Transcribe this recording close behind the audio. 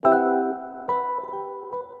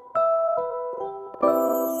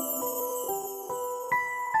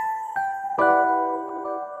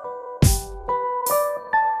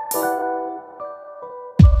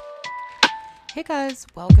Hey guys,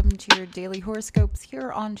 welcome to your daily horoscopes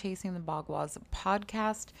here on Chasing the Bagwas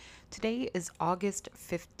podcast. Today is August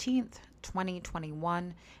 15th,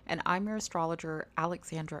 2021, and I'm your astrologer,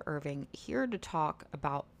 Alexandra Irving, here to talk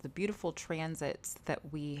about the beautiful transits that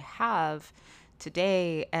we have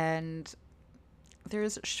today. And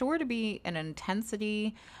there's sure to be an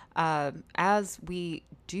intensity as we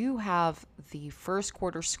do have the first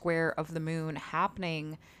quarter square of the moon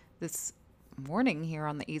happening this morning here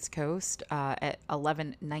on the East Coast at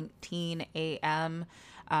 11:19 a.m.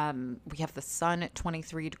 We have the sun at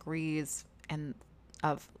 23 degrees and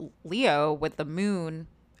of Leo with the moon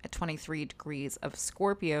at 23 degrees of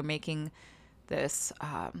Scorpio, making this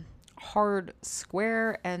hard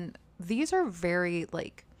square. And these are very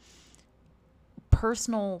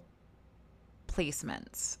personal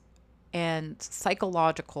placements and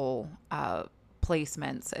psychological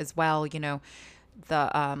placements as well.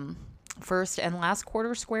 The first and last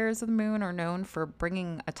quarter squares of the moon are known for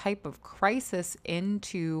bringing a type of crisis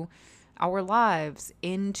into our lives,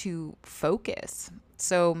 into focus.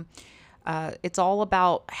 So it's all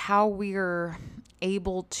about how we're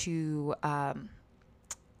able to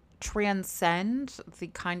transcend the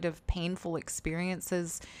kind of painful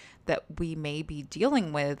experiences that we may be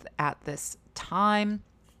dealing with at this time,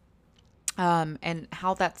 and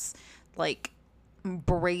how that's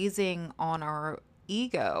brazing on our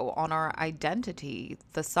ego, on our identity,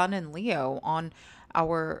 the sun in Leo, on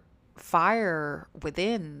our fire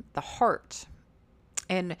within the heart.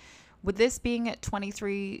 And with this being at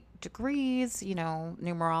 23 degrees,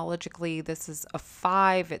 numerologically, this is a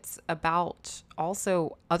 5. It's about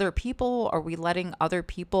also other people. Are we letting other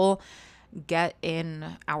people get in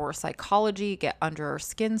our psychology, get under our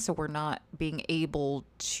skin, so we're not being able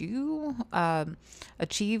to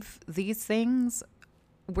achieve these things?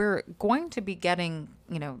 We're going to be getting,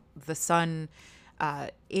 the sun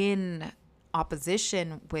in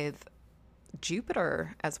opposition with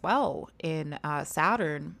Jupiter as well in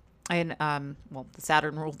Saturn, in the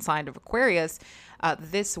Saturn ruled sign of Aquarius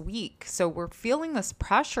this week. So we're feeling this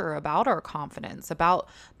pressure about our confidence, about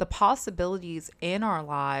the possibilities in our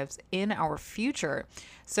lives, in our future.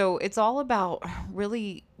 So it's all about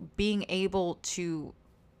really being able to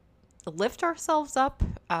lift ourselves up,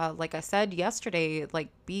 like I said yesterday,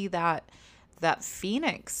 be that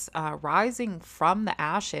phoenix rising from the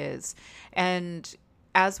ashes. And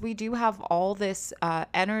as we do have all this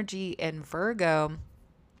energy in Virgo,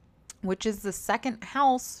 which is the second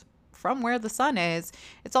house from where the sun is,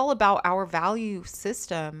 it's all about our value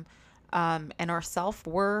system, and our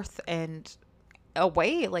self-worth, and a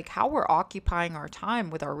way how we're occupying our time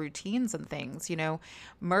with our routines and things.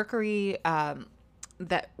 Mercury,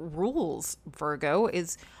 that rules Virgo,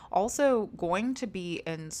 is also going to be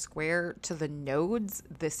in square to the nodes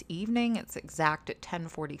this evening. It's exact at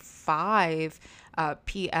 10:45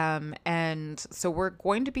 p.m. And so we're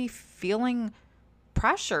going to be feeling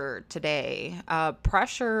pressure today,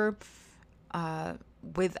 pressure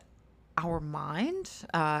with our mind,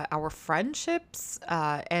 our friendships,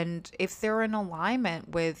 and if they're in alignment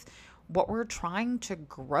with what we're trying to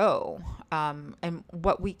grow, and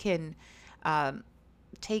what we can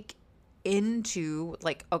take into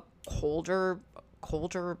a colder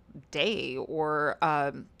day, or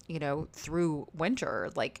through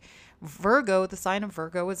winter. Virgo, the sign of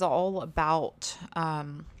Virgo, is all about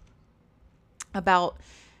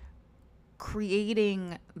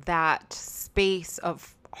creating that space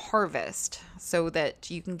of harvest so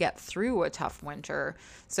that you can get through a tough winter.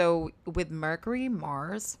 So with Mercury,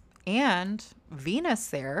 Mars, and Venus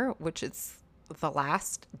there, which is the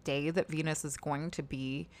last day that Venus is going to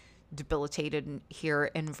be debilitated here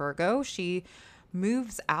in Virgo, she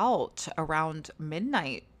moves out around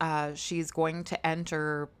midnight. She's going to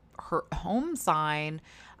enter her home sign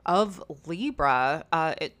of Libra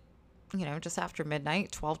just after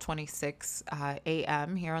midnight, 12:26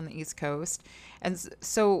 a.m. here on the East Coast. And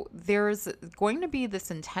so there's going to be this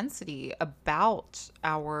intensity about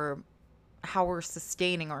how we're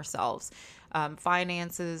sustaining ourselves,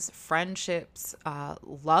 finances, friendships,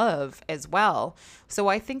 love as well. So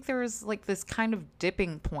I think there's this kind of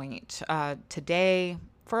dipping point today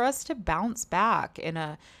for us to bounce back in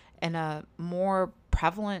a more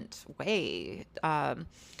prevalent way.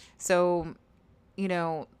 So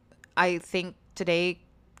I think today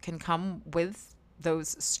can come with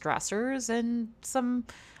those stressors and some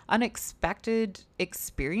unexpected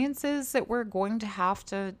experiences that we're going to have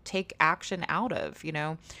to take action out of.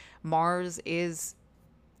 Mars is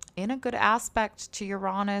in a good aspect to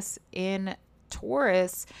Uranus in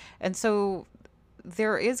Taurus. And so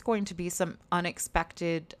there is going to be some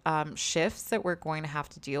unexpected shifts that we're going to have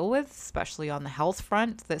to deal with, especially on the health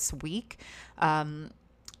front this week. Um,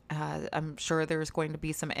 I'm sure there's going to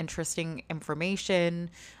be some interesting information,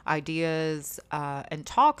 ideas, and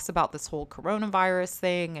talks about this whole coronavirus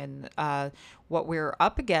thing and what we're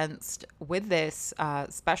up against with this,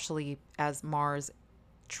 especially as Mars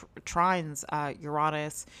trines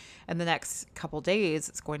Uranus in the next couple days.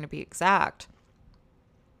 It's going to be exact.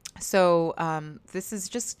 So this is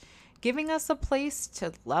just giving us a place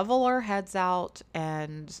to level our heads out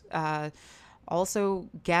and also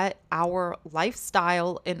get our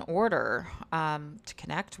lifestyle in order, to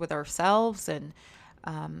connect with ourselves, and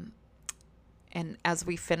as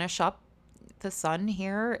we finish up the sun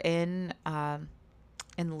here in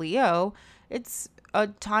Leo, it's a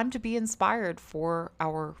time to be inspired for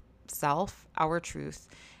our self, our truth,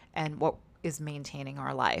 and what is maintaining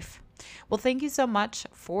our life. Well, thank you so much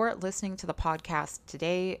for listening to the podcast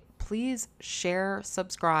today. Please share,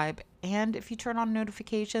 subscribe, and if you turn on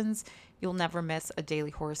notifications, you'll never miss a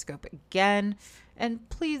daily horoscope again. And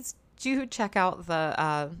please do check out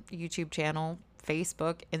the YouTube channel,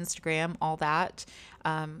 Facebook, Instagram, all that.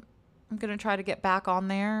 I'm going to try to get back on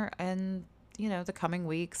there and the coming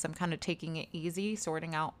weeks. I'm kind of taking it easy,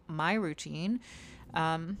 sorting out my routine,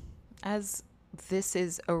 as this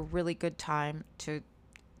is a really good time to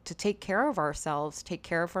take care of ourselves, take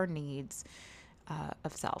care of our needs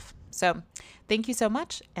of self. So thank you so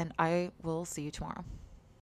much, and I will see you tomorrow.